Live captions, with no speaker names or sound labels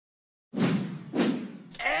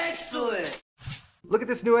Excellent! Look at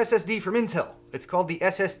this new SSD from Intel. It's called the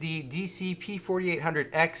SSD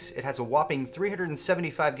P4800X. It has a whopping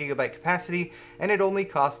 375 gigabyte capacity, and it only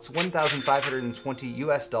costs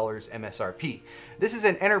 $1,520 MSRP. This is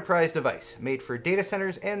an enterprise device made for data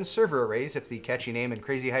centers and server arrays, if the catchy name and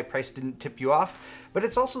crazy high price didn't tip you off, but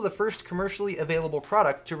it's also the first commercially available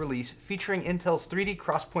product to release featuring Intel's 3D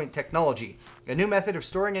XPoint technology, a new method of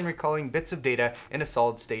storing and recalling bits of data in a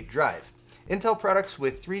solid-state drive. Intel products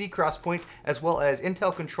with 3D XPoint, as well as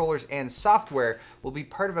Intel controllers and software, will be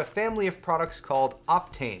part of a family of products called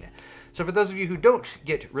Optane. So for those of you who don't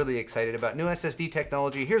get really excited about new SSD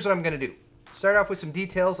technology, here's what I'm going to do. Start off with some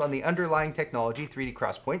details on the underlying technology, 3D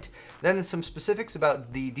XPoint, then some specifics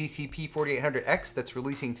about the P4800X that's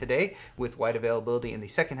releasing today with wide availability in the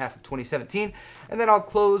second half of 2017, and then I'll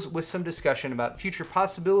close with some discussion about future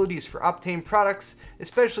possibilities for Optane products,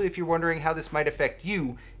 especially if you're wondering how this might affect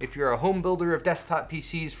you if you're a home builder of desktop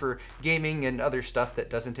PCs for gaming and other stuff that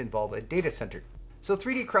doesn't involve a data center. So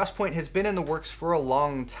 3D XPoint has been in the works for a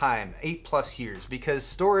long time, 8+ years, because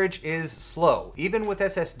storage is slow. Even with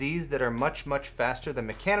SSDs that are much faster than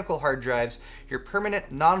mechanical hard drives, your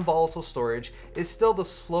permanent non-volatile storage is still the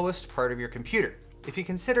slowest part of your computer. If you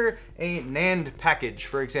consider a NAND package,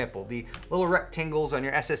 for example, the little rectangles on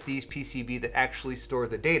your SSD's PCB that actually store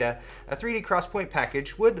the data, a 3D XPoint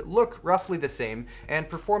package would look roughly the same and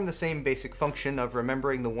perform the same basic function of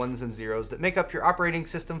remembering the ones and zeros that make up your operating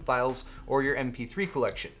system files or your MP3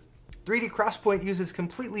 collection. 3D XPoint uses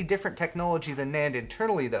completely different technology than NAND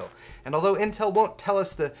internally though, and although Intel won't tell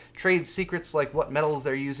us the trade secrets like what metals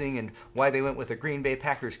they're using and why they went with a Green Bay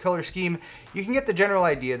Packers color scheme, you can get the general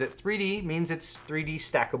idea that 3D means it's 3D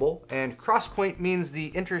stackable, and XPoint means the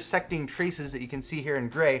intersecting traces that you can see here in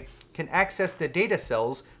gray can access the data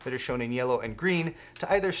cells that are shown in yellow and green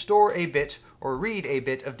to either store a bit or read a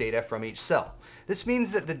bit of data from each cell. This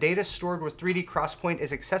means that the data stored with 3D XPoint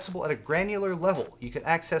is accessible at a granular level. You can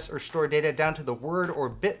access or store data down to the word or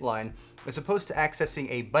bit line, as opposed to accessing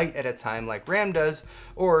a byte at a time like RAM does,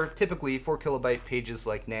 or typically 4 kilobyte pages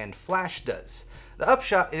like NAND flash does. The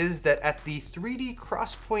upshot is that at the 3D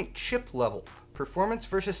XPoint chip level, performance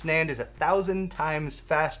versus NAND is 1,000 times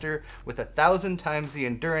faster with 1,000 times the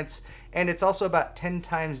endurance, and it's also about 10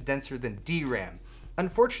 times denser than DRAM.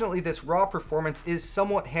 Unfortunately, this raw performance is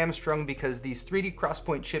somewhat hamstrung because these 3D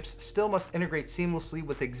XPoint chips still must integrate seamlessly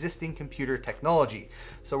with existing computer technology.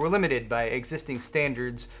 So we're limited by existing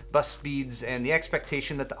standards, bus speeds, and the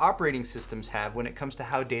expectation that the operating systems have when it comes to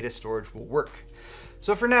how data storage will work.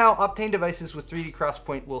 So for now, Optane devices with 3D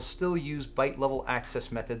XPoint will still use byte-level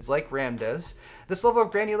access methods like RAM does. This level of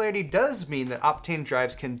granularity does mean that Optane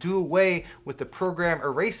drives can do away with the program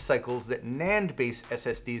erase cycles that NAND-based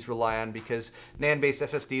SSDs rely on, because NAND-based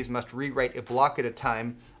SSDs must rewrite a block at a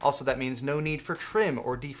time. Also, that means no need for trim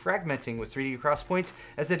or defragmenting with 3D XPoint,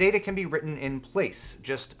 as the data can be written in place.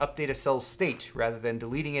 Just update a cell's state rather than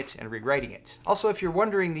deleting it and rewriting it. Also, if you're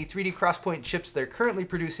wondering, the 3D XPoint chips they're currently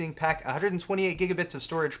producing pack 128 gigabits of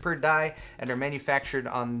storage per die and are manufactured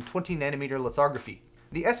on 20 nanometer lithography.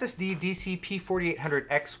 The SSD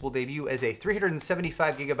P4800X will debut as a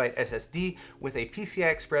 375 gigabyte SSD with a PCI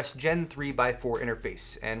Express Gen 3x4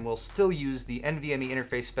 interface, and will still use the NVMe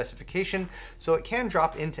interface specification, so it can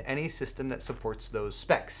drop into any system that supports those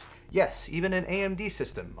specs. Yes, even an AMD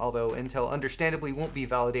system, although Intel understandably won't be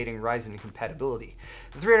validating Ryzen compatibility.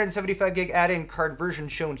 The 375 gig add-in card version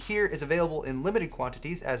shown here is available in limited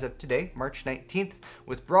quantities as of today, March 19th,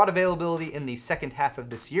 with broad availability in the second half of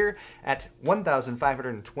this year at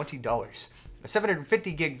 $1,520. A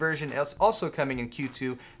 750 gig version is also coming in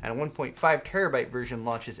Q2, and a 1.5 terabyte version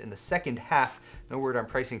launches in the second half. No word on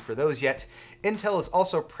pricing for those yet. Intel is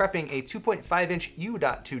also prepping a 2.5-inch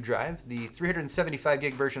U.2 drive. The 375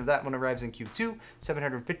 gig version of that one arrives in Q2.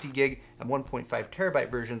 750 gig and 1.5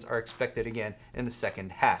 terabyte versions are expected again in the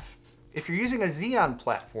second half. If you're using a Xeon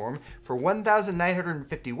platform, for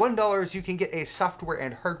 $1,951, you can get a software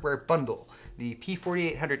and hardware bundle, the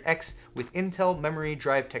P4800X with Intel memory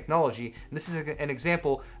drive technology. And this is an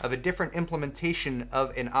example of a different implementation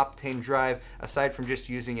of an Optane drive, aside from just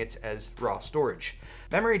using it as raw storage.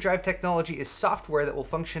 Memory drive technology is software that will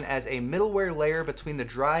function as a middleware layer between the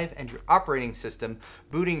drive and your operating system,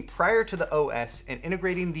 booting prior to the OS and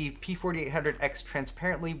integrating the P4800X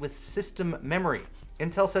transparently with system memory.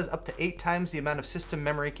 Intel says up to 8 times the amount of system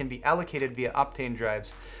memory can be allocated via Optane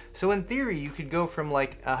drives. So in theory, you could go from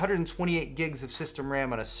like 128 gigs of system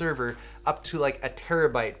RAM on a server up to like a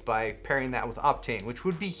terabyte by pairing that with Optane, which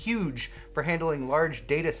would be huge for handling large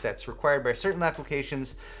data sets required by certain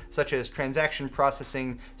applications such as transaction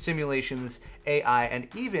processing, simulations, AI, and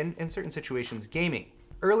even, in certain situations, gaming.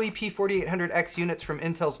 Early P4800X units from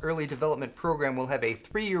Intel's early development program will have a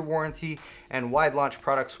 3-year warranty, and wide launch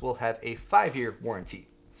products will have a 5-year warranty.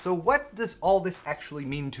 So what does all this actually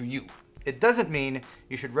mean to you? It doesn't mean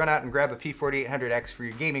you should run out and grab a P4800X for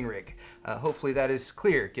your gaming rig. Hopefully that is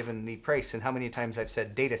clear given the price and how many times I've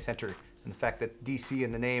said data center and the fact that DC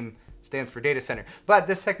in the name stands for data center. But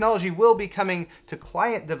this technology will be coming to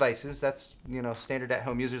client devices, that's, you know, standard at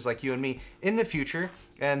home users like you and me, in the future,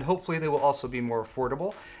 and hopefully they will also be more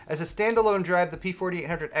affordable. As a standalone drive, the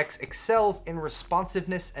P4800X excels in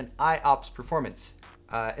responsiveness and IOPS performance,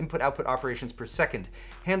 input-output operations per second,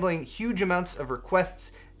 handling huge amounts of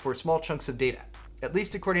requests for small chunks of data. At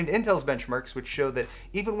least according to Intel's benchmarks, which show that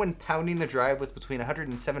even when pounding the drive with between 100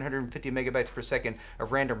 and 750 megabytes per second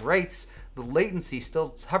of random writes, the latency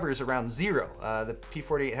still hovers around 0. The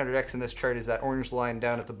P4800X in this chart is that orange line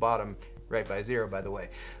down at the bottom, right by 0, by the way.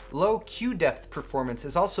 Low queue depth performance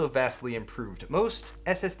is also vastly improved. Most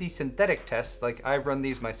SSD synthetic tests, like I've run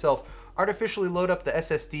these myself, artificially load up the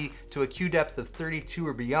SSD to a queue depth of 32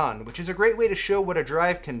 or beyond, which is a great way to show what a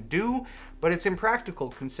drive can do, but it's impractical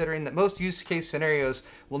considering that most use case scenarios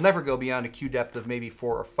will never go beyond a queue depth of maybe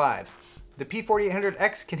 4 or 5. The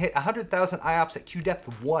P4800X can hit 100,000 IOPS at queue depth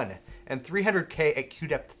 1 and 300K at queue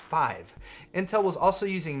depth 5. Intel was also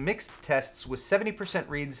using mixed tests with 70%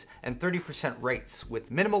 reads and 30% writes,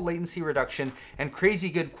 with minimal latency reduction and crazy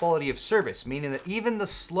good quality of service, meaning that even the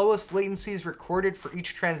slowest latencies recorded for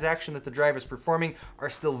each transaction that the drive is performing are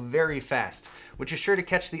still very fast, which is sure to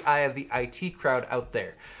catch the eye of the IT crowd out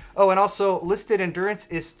there. Oh, and also listed endurance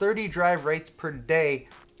is 30 drive writes per day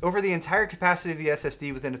over the entire capacity of the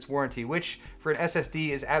SSD within its warranty, which for an SSD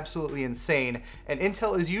is absolutely insane, and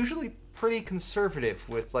Intel is usually pretty conservative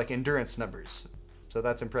with like endurance numbers, so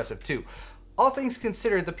that's impressive too. All things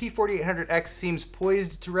considered, the P4800X seems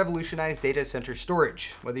poised to revolutionize data center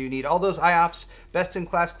storage. Whether you need all those IOPS,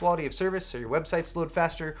 best-in-class quality of service, or your websites load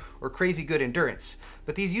faster, or crazy good endurance.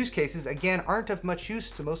 But these use cases, again, aren't of much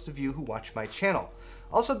use to most of you who watch my channel.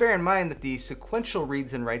 Also bear in mind that the sequential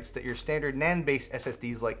reads and writes that your standard NAND-based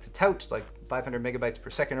SSDs like to tout, like 500 megabytes per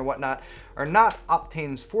second or whatnot, are not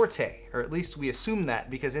Optane's forte, or at least we assume that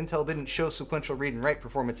because Intel didn't show sequential read and write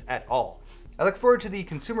performance at all. I look forward to the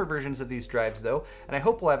consumer versions of these drives though, and I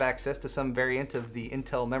hope we'll have access to some variant of the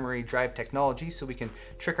Intel memory drive technology so we can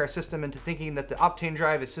trick our system into thinking that the Optane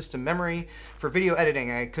drive is system memory. For video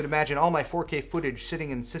editing, I could imagine all my 4K footage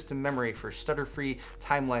sitting in system memory for stutter-free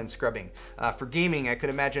timeline scrubbing. For gaming, I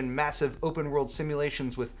could imagine massive open world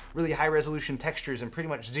simulations with really high resolution textures and pretty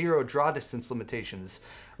much 0 draw distance limitations.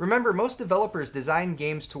 Remember, most developers design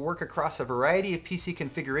games to work across a variety of PC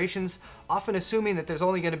configurations, often assuming that there's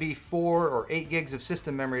only going to be 4 or 8 gigs of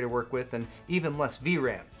system memory to work with and even less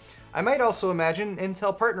VRAM. I might also imagine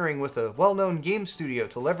Intel partnering with a well-known game studio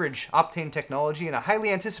to leverage Optane technology in a highly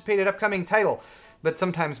anticipated upcoming title, but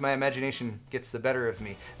sometimes my imagination gets the better of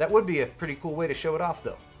me. That would be a pretty cool way to show it off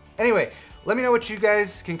though. Anyway, let me know what you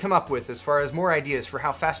guys can come up with as far as more ideas for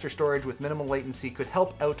how faster storage with minimal latency could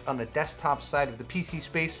help out on the desktop side of the PC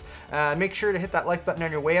space. Make sure to hit that like button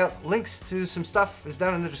on your way out. Links to some stuff is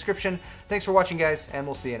down in the description. Thanks for watching, guys, and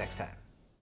we'll see you next time.